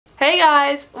Hey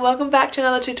guys, welcome back to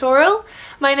another tutorial.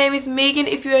 My name is Megan.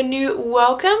 If you are new,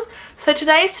 welcome. So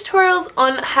today's tutorial is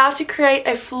on how to create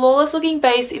a flawless looking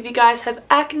base if you guys have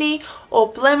acne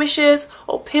or blemishes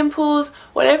or pimples,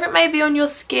 whatever it may be on your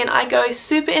skin. I go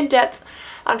super in depth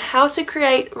on how to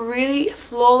create really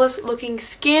flawless looking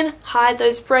skin, hide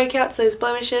those breakouts, those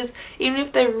blemishes, even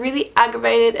if they're really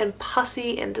aggravated and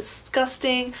pussy and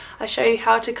disgusting. I show you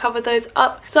how to cover those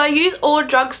up. So I use all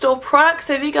drugstore products,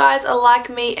 so if you guys are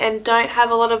like me and don't have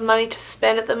a lot of money to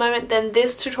spend at the moment, then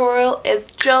this tutorial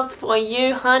is just for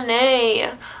you, honey.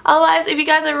 Otherwise, if you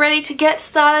guys are ready to get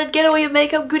started, get all your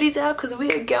makeup goodies out because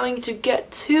we are going to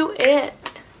get to it.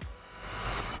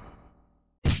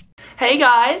 Hey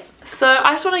guys, so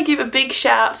I just want to give a big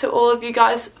shout out to all of you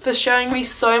guys for showing me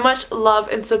so much love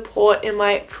and support in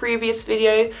my previous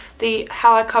video, the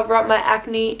how I cover up my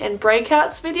acne and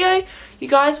breakouts video. You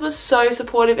guys were so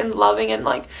supportive and loving, and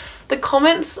like the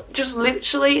comments just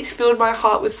literally filled my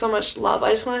heart with so much love. I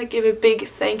just want to give a big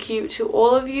thank you to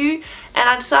all of you, and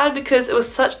I decided because it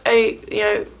was such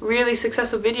a really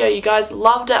successful video, you guys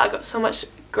loved it, I got so much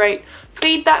great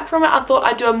feedback from it, I thought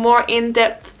I'd do a more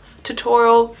in-depth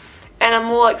tutorial and a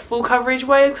more like full coverage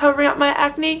way of covering up my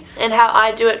acne and how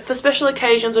I do it for special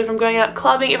occasions, or if I'm going out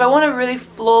clubbing. If I want a really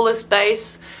flawless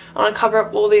base, I want to cover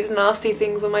up all these nasty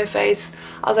things on my face,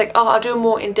 I was like, oh, I'll do a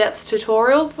more in-depth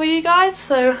tutorial for you guys,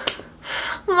 so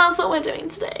that's what we're doing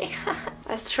today.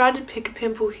 I tried to pick a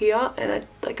pimple here and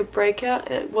like a breakout,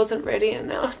 and it wasn't ready, and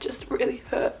now it just really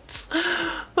hurts.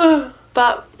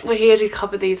 But we're here to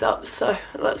cover these up, so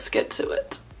let's get to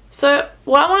it. So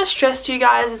what I want to stress to you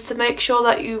guys is to make sure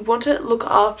that you want to look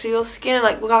after your skin and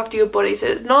like look after your body. So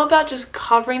it's not about just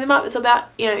covering them up, it's about,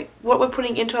 what we're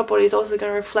putting into our body is also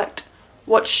going to reflect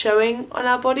what's showing on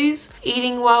our bodies.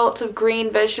 Eating well, lots of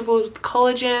green vegetables with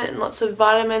collagen and lots of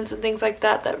vitamins and things like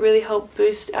that that really help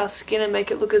boost our skin and make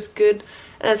it look as good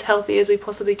and as healthy as we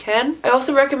possibly can. I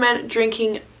also recommend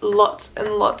drinking lots and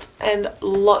lots and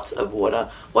lots of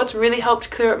water. What's really helped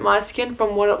clear up my skin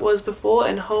from what it was before,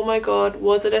 and oh my god,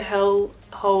 was it a hell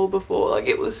hole before. Like,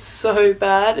 it was so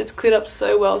bad. It's cleared up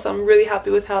so well, so I'm really happy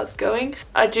with how it's going.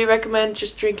 I do recommend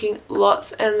just drinking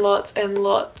lots and lots and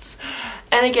lots,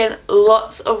 and again,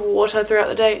 lots of water throughout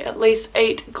the day, at least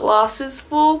 8 glasses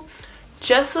full,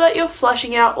 just so that you're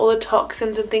flushing out all the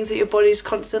toxins and things that your body's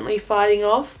constantly fighting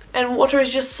off. And water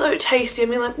is just so tasty. I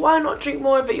mean, like, why not drink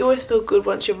more? But you always feel good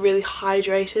once you're really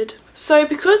hydrated. So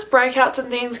because breakouts and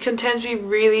things can tend to be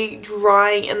really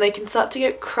drying and they can start to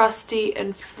get crusty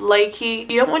and flaky,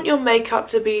 you don't want your makeup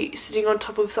to be sitting on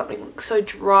top of something so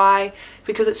dry,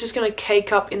 because it's just going to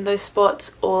cake up in those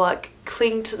spots or like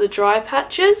cling to the dry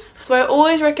patches. So I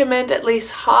always recommend at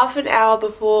least half an hour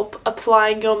before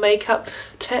applying your makeup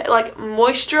to like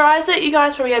moisturize it. You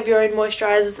guys probably have your own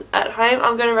moisturizers at home.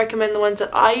 I'm going to recommend the ones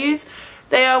that I use.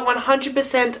 They are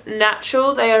 100%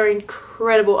 natural. They are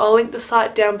incredible. I'll link the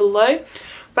site down below.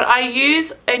 But I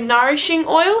use a nourishing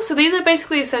oil. So these are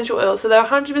basically essential oils. So they're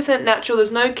 100% natural.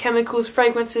 There's no chemicals,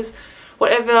 fragrances,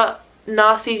 whatever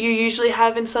nasty you usually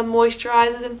have in some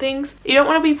moisturizers and things. You don't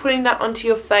want to be putting that onto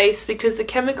your face, because the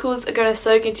chemicals are going to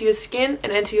soak into your skin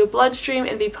and enter your bloodstream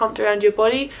and be pumped around your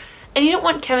body, and you don't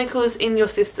want chemicals in your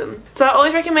system. So I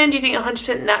always recommend using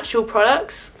 100% natural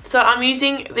products. So I'm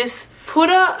using this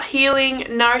Pura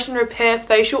Healing Nourish and Repair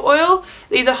Facial Oil.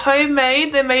 These are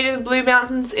homemade. They're made in the Blue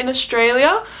Mountains in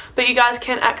Australia, but you guys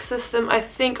can access them, I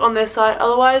think, on their site.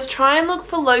 Otherwise, try and look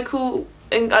for local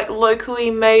and like locally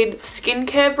made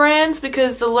skincare brands,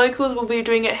 because the locals will be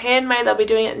doing it handmade, they'll be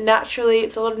doing it naturally.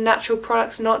 It's a lot of natural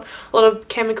products, not a lot of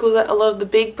chemicals that a lot of the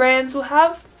big brands will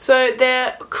have. So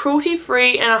they're cruelty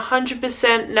free and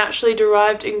 100% naturally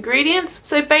derived ingredients.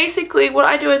 So basically what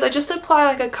I do is I just apply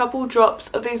like a couple drops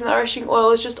of these nourishing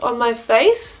oils just on my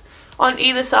face on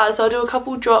either side. So I'll do a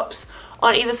couple drops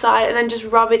on either side and then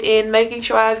just rub it in, making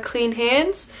sure I have clean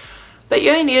hands. But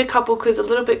you only need a couple because a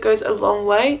little bit goes a long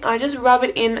way. I just rub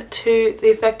it into the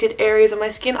affected areas of my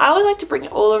skin. I always like to bring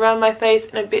it all around my face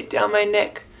and a bit down my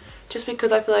neck, just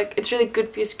because I feel like it's really good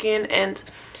for your skin. And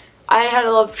I had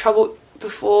a lot of trouble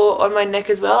before on my neck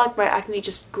as well. Like, my acne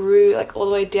just grew like all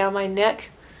the way down my neck.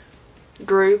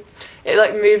 It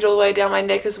like moved all the way down my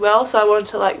neck as well. So I wanted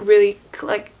to like really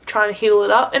like try and heal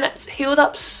it up, and it's healed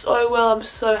up so well. I'm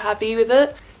so happy with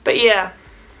it. But yeah,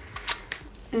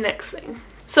 next thing.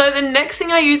 So the next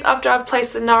thing I use after I've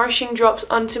placed the nourishing drops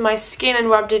onto my skin and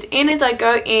rubbed it in is I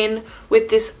go in with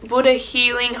this Buddha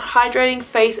Healing Hydrating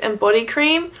Face and Body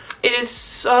Cream. It is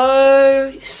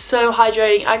so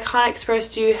hydrating. I can't express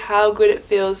to you how good it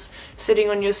feels sitting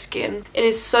on your skin. It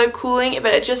is so cooling,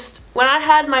 but it just, when I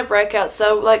had my breakouts,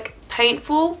 they were like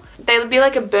painful. They would be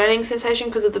like a burning sensation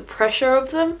because of the pressure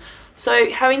of them.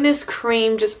 So having this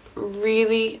cream just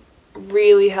really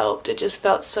helped. It just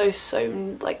felt so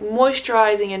like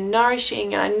moisturizing and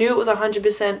nourishing, and I knew it was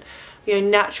 100%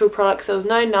 natural products. There was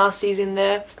no nasties in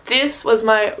there. This was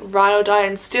my ride or die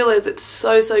and still is. It's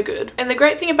so good. And the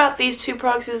great thing about these two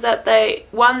products is that they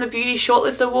won the Beauty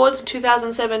Shortlist Awards in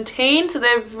 2017, so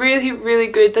they're really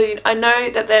good. I know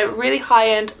that they're really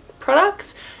high-end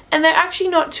products and they're actually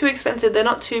not too expensive. They're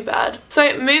not too bad.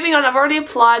 So moving on, I've already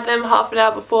applied them half an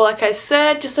hour before, like I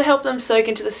said, just to help them soak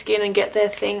into the skin and get their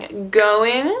thing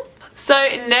going. So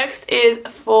next is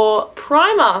for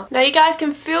primer. Now you guys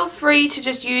can feel free to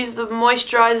just use the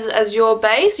moisturizers as your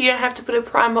base. You don't have to put a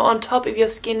primer on top if your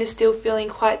skin is still feeling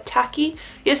quite tacky.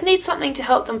 You just need something to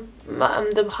help them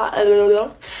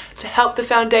to help the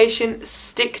foundation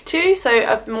stick to. So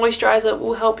a moisturizer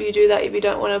will help you do that if you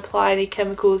don't want to apply any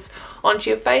chemicals onto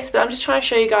your face. But I'm just trying to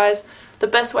show you guys the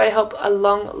best way to help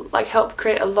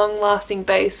create a long-lasting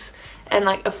base and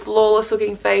like a flawless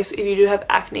looking face if you do have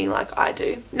acne like I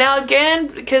do. Now again,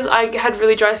 because I had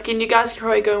really dry skin, you guys can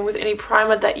probably go in with any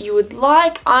primer that you would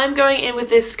like. I'm going in with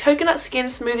this Coconut Skin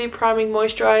Smoothie Priming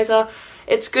Moisturizer.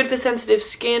 It's good for sensitive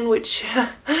skin, which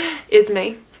is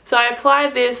me. So I apply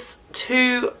this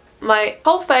to my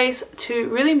whole face to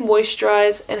really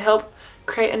moisturize and help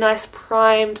create a nice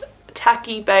primed,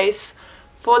 tacky base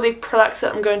for the products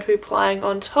that I'm going to be applying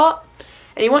on top.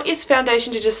 And you want your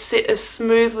foundation to just sit as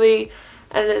smoothly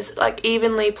and as like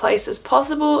evenly placed as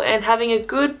possible, and having a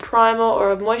good primer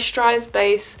or a moisturized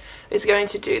base is going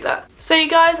to do that. So you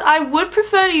guys, I would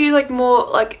prefer to use like more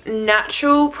like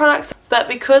natural products, but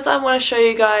because I want to show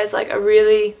you guys like a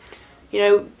really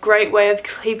great way of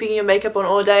keeping your makeup on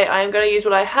all day, I am going to use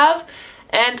what I have.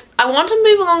 And I want to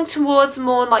move along towards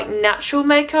more like natural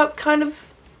makeup kind of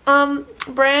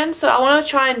brand, so I want to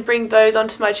try and bring those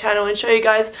onto my channel and show you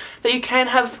guys that you can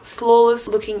have flawless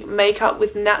looking makeup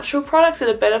with natural products that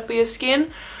are better for your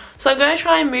skin. So I'm going to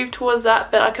try and move towards that,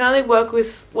 but I can only work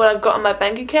with what I've got on my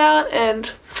bank account,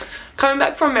 and coming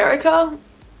back from America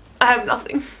I have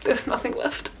nothing. There's nothing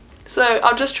left. So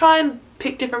I'll just try and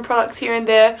pick different products here and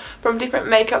there from different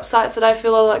makeup sites that I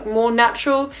feel are like more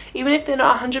natural. Even if they're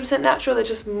not 100% natural, they're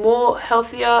just more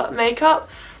healthier makeup,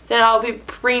 then I'll be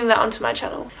bringing that onto my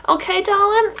channel. Okay,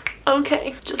 darling?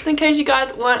 Okay. Just in case you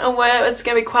guys weren't aware, it's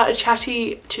going to be quite a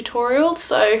chatty tutorial,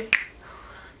 so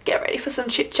get ready for some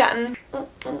chit-chatting.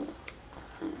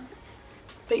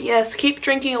 But yes, keep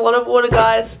drinking a lot of water,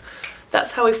 guys.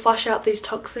 That's how we flush out these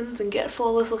toxins and get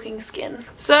flawless looking skin.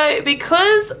 So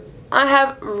because I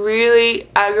have really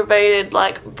aggravated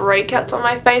like breakouts on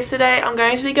my face today, I'm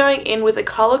going to be going in with a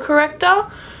color corrector.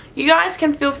 You guys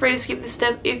can feel free to skip this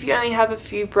step if you only have a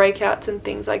few breakouts and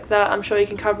things like that. I'm sure you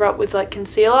can cover up with like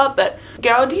concealer, but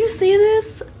girl, do you see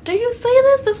this? Do you see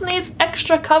this? This needs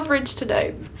extra coverage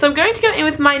today. So I'm going to go in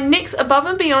with my NYX Above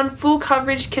and Beyond Full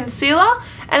Coverage Concealer,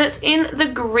 and it's in the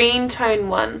green tone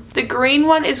one. The green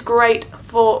one is great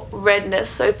for redness,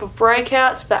 so for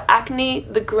breakouts, for acne,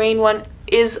 the green one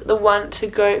is the one to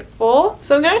go for.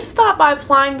 So I'm going to start by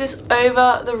applying this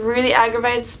over the really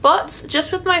aggravated spots,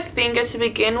 just with my finger to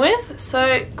begin with.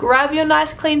 So grab your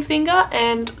nice clean finger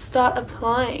and start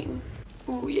applying.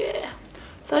 Ooh yeah.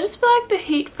 So I just feel like the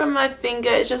heat from my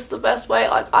finger is just the best way,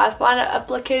 like I find it,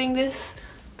 applicating this,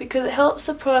 because it helps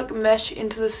the product mesh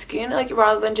into the skin, like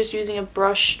rather than just using a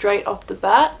brush straight off the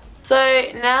bat. So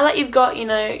now that you've got, your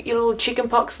little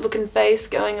chickenpox looking face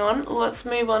going on, let's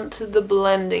move on to the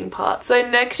blending part. So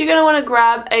next you're going to want to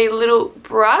grab a little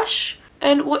brush,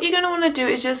 and what you're going to want to do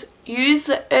is just use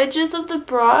the edges of the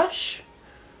brush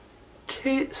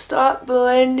to start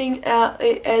blending out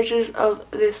the edges of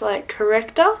this like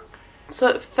corrector, so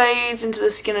it fades into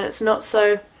the skin and it's not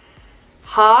so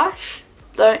harsh.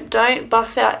 Don't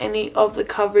buff out any of the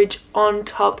coverage on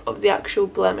top of the actual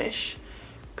blemish,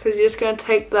 because you're just going to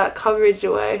take that coverage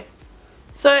away.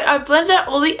 So I've blended out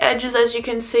all the edges, as you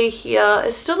can see here.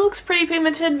 It still looks pretty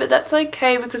pigmented, but that's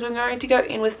okay because we're going to go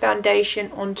in with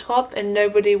foundation on top, and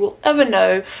nobody will ever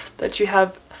know that you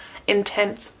have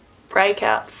intense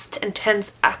breakouts,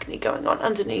 intense acne going on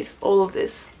underneath all of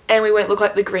this. And we won't look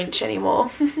like the Grinch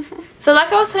anymore. So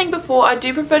like I was saying before, I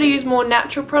do prefer to use more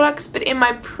natural products, but in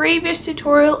my previous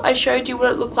tutorial I showed you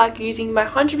what it looked like using my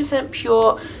 100%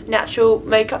 pure natural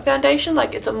makeup foundation,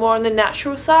 like it's more on the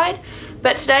natural side.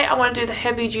 But today I want to do the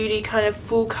heavy duty kind of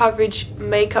full coverage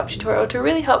makeup tutorial to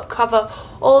really help cover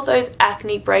all of those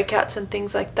acne breakouts and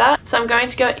things like that. So I'm going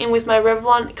to go in with my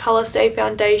Revlon Color Stay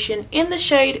foundation in the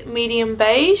shade Medium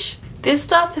Beige. This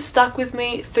stuff has stuck with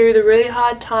me through the really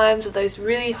hard times of those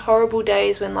really horrible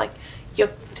days when like your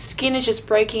skin is just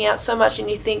breaking out so much and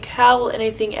you think, how will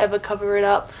anything ever cover it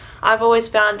up? I've always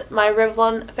found my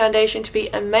Revlon foundation to be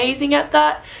amazing at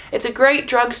that. It's a great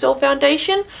drugstore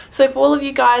foundation, so for all of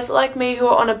you guys like me who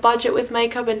are on a budget with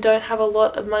makeup and don't have a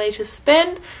lot of money to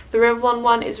spend, the Revlon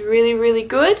one is really, really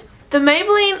good. The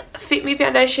Maybelline Fit Me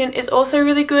foundation is also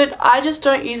really good. I just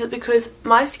don't use it because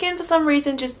my skin for some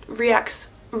reason just reacts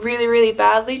really, really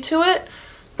badly to it.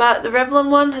 But the Revlon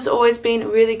one has always been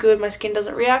really good. My skin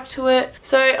doesn't react to it.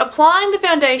 So applying the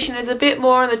foundation is a bit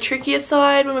more on the trickier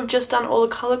side when we've just done all the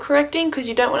colour correcting, because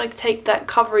you don't want to take that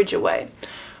coverage away.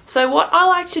 So what I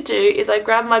like to do is I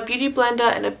grab my beauty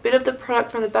blender and a bit of the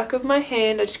product from the back of my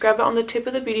hand. I just grab it on the tip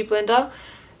of the beauty blender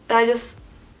and I just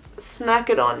smack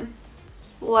it on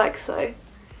like so.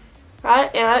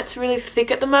 Right? You know, it's really thick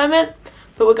at the moment,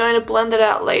 but we're going to blend it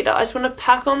out later. I just want to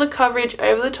pack on the coverage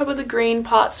over the top of the green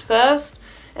parts first,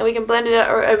 and we can blend it out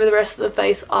over the rest of the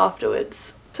face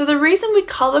afterwards. So the reason we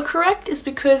colour correct is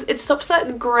because it stops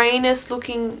that grayness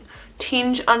looking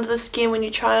tinge under the skin when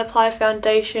you try and apply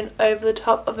foundation over the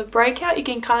top of a breakout. You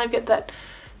can kind of get that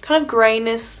kind of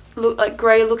grayness, like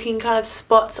grey looking kind of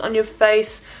spots on your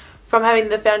face from having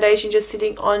the foundation just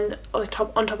sitting on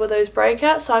top of those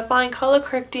breakouts. So I find colour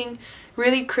correcting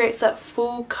really creates that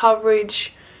full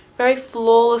coverage, very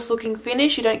flawless looking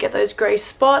finish. You don't get those grey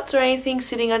spots or anything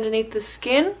sitting underneath the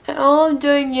skin. And all I'm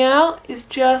doing now is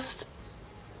just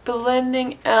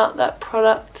blending out that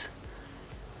product,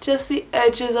 just the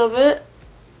edges of it,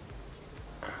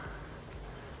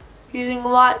 using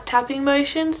light tapping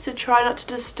motions to try not to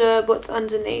disturb what's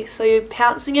underneath. So you're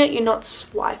pouncing it, you're not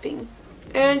swiping.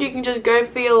 And you can just go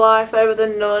for your life over the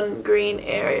non-green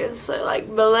areas. So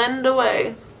like blend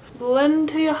away. Blend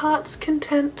to your heart's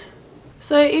content.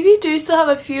 So if you do still have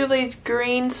a few of these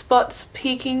green spots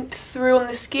peeking through on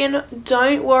the skin,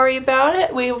 don't worry about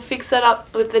it. We will fix that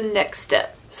up with the next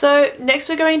step. So next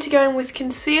we're going to go in with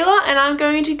concealer, and I'm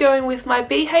going to go in with my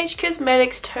BH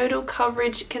Cosmetics Total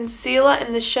Coverage Concealer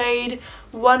in the shade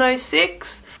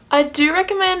 106. I do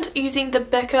recommend using the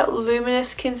Becca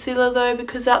Luminous Concealer though,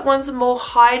 because that one's more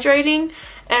hydrating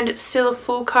and it's still a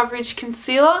full coverage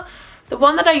concealer. The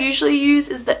one that I usually use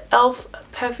is the e.l.f.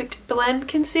 Perfect Blend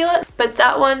Concealer, but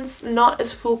that one's not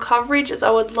as full coverage as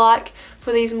I would like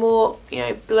for these more,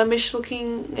 blemish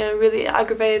looking, really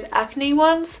aggravated acne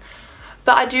ones.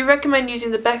 But I do recommend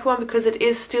using the Becca one because it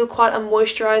is still quite a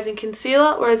moisturising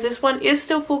concealer, whereas this one is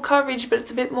still full coverage but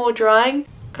it's a bit more drying.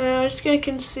 I'm just going to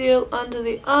conceal under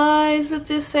the eyes with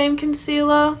this same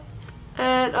concealer,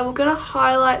 and I'm going to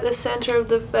highlight the centre of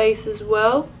the face as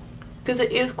well, because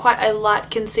it is quite a light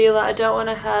concealer. I don't want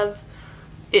to have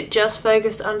it just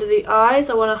focused under the eyes.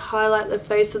 I want to highlight the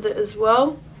face with it as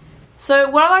well. So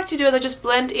what I like to do is I just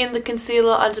blend in the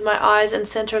concealer under my eyes and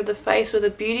centre of the face with a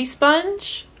beauty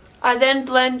sponge. I then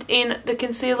blend in the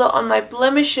concealer on my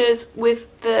blemishes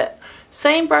with the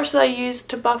same brush that I used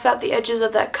to buff out the edges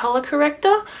of that colour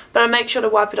corrector, but I make sure to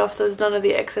wipe it off so there's none of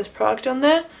the excess product on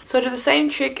there. So I do the same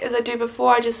trick as I do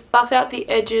before. I just buff out the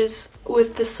edges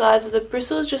with the sides of the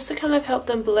bristles just to kind of help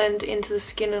them blend into the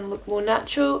skin and look more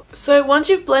natural. So once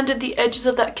you've blended the edges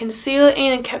of that concealer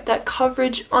in and kept that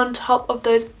coverage on top of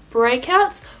those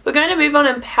breakouts, we're going to move on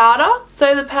in powder.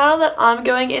 So the powder that I'm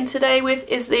going in today with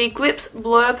is the Glips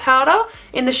Blur Powder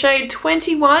in the shade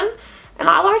 21. And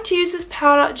I like to use this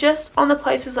powder just on the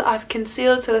places that I've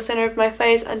concealed, so the centre of my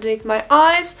face, underneath my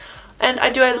eyes. And I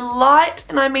do a light,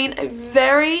 and I mean a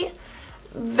very,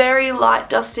 very light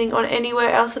dusting on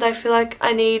anywhere else that I feel like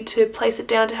I need to place it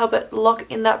down to help it lock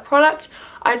in that product.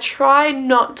 I try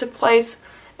not to place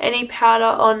any powder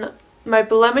on my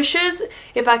blemishes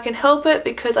if I can help it,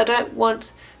 because I don't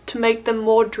want to make them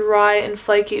more dry and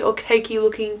flaky or cakey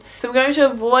looking. So I'm going to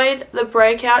avoid the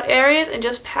breakout areas and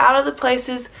just powder the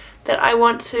places that I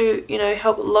want to,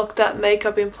 help lock that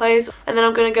makeup in place. And then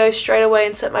I'm going to go straight away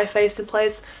and set my face in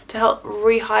place to help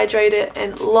rehydrate it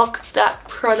and lock that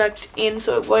product in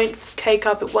so it won't cake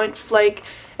up, it won't flake,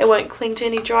 it won't cling to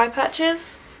any dry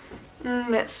patches.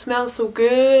 That smells so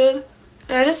good.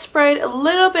 And I just sprayed a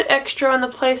little bit extra on the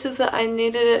places that I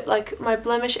needed it, like my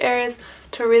blemish areas,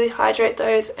 to really hydrate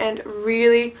those and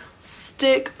really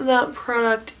stick that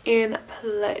product in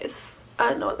place. I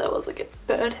don't know what that was, like a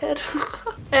bird head.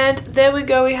 And there we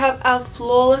go, we have our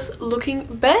flawless looking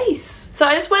base. So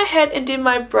I just went ahead and did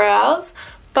my brows,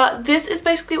 but this is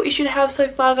basically what you should have so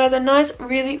far, guys. A nice,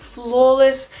 really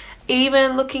flawless,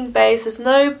 even looking base. There's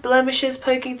no blemishes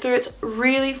poking through. It's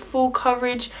really full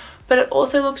coverage, but it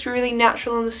also looks really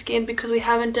natural on the skin because we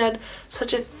haven't done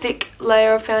such a thick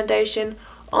layer of foundation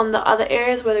on the other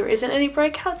areas where there isn't any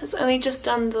breakouts. It's only just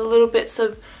done the little bits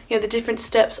of, you know, the different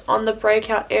steps on the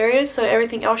breakout areas, so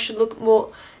everything else should look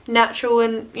more natural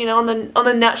and, you know, on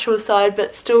the natural side,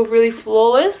 but still really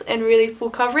flawless and really full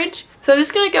coverage. So I'm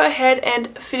just going to go ahead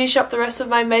and finish up the rest of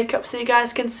my makeup so you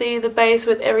guys can see the base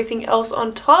with everything else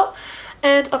on top,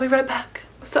 and I'll be right back.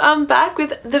 So I'm back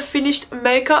with the finished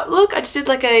makeup look. I just did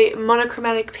like a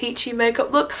monochromatic peachy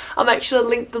makeup look. I'll make sure to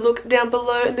link the look down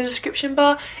below in the description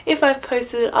bar if I've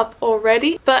posted it up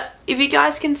already. But if you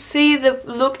guys can see, the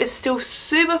look is still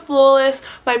super flawless.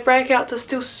 My breakouts are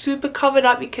still super covered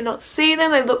up. You cannot see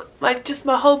them. They look like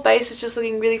my whole base is just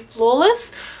looking really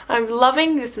flawless. I'm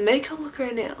loving this makeup look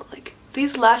right now. Like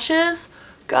these lashes,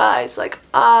 guys, like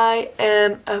I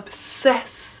am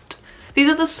obsessed. These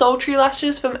are the sultry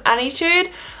lashes from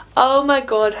Attitude. Oh my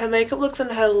god, her makeup looks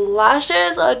and her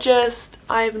lashes are just...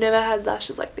 I've never had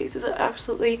lashes like these. These are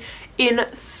absolutely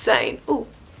insane. Ooh,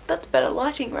 that's better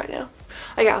lighting right now.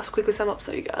 Okay, I'll quickly sum up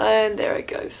so you go. And there it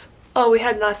goes. Oh, we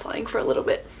had nice lighting for a little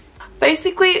bit.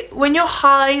 Basically, when you're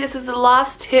highlighting, this is the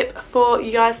last tip for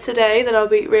you guys today that I'll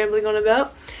be rambling on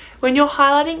about. When you're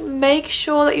highlighting, make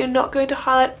sure that you're not going to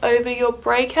highlight over your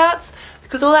breakouts,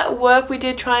 because all that work we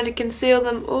did trying to conceal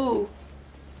them... Ooh.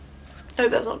 I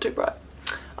hope that's not too bright.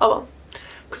 Oh well.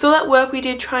 Because all that work we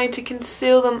did trying to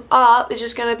conceal them up is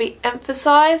just going to be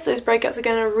emphasized. Those breakouts are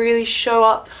going to really show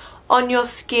up on your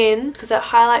skin because that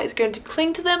highlight is going to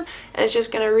cling to them, and it's just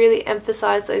going to really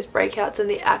emphasize those breakouts and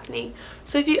the acne.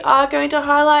 So if you are going to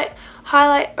highlight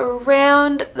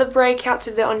around the breakouts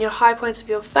if they're on your high points of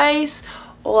your face,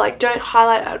 or like don't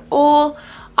highlight at all.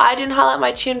 I didn't highlight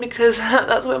my chin because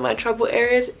that's where my trouble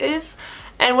areas is.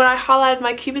 And when I highlighted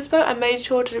my Cupid's bow, I made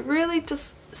sure to really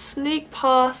just sneak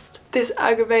past this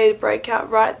aggravated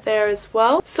breakout right there as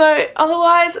well. So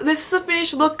otherwise, this is the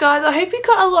finished look, guys. I hope you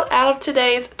got a lot out of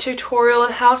today's tutorial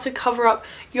on how to cover up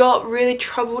your really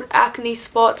troubled acne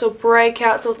spots or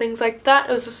breakouts or things like that.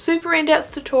 It was a super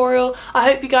in-depth tutorial. I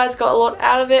hope you guys got a lot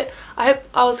out of it. I hope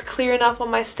I was clear enough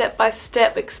on my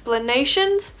step-by-step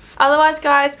explanations. Otherwise,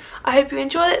 guys, I hope you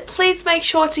enjoyed it. Please make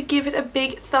sure to give it a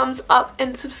big thumbs up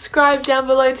and subscribe down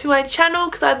below to my channel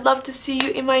because I'd love to see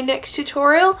you in my next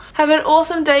tutorial. Have an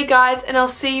awesome day, guys, and I'll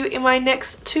see you in my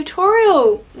next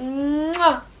tutorial.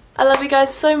 Mwah! I love you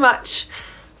guys so much.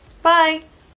 Bye!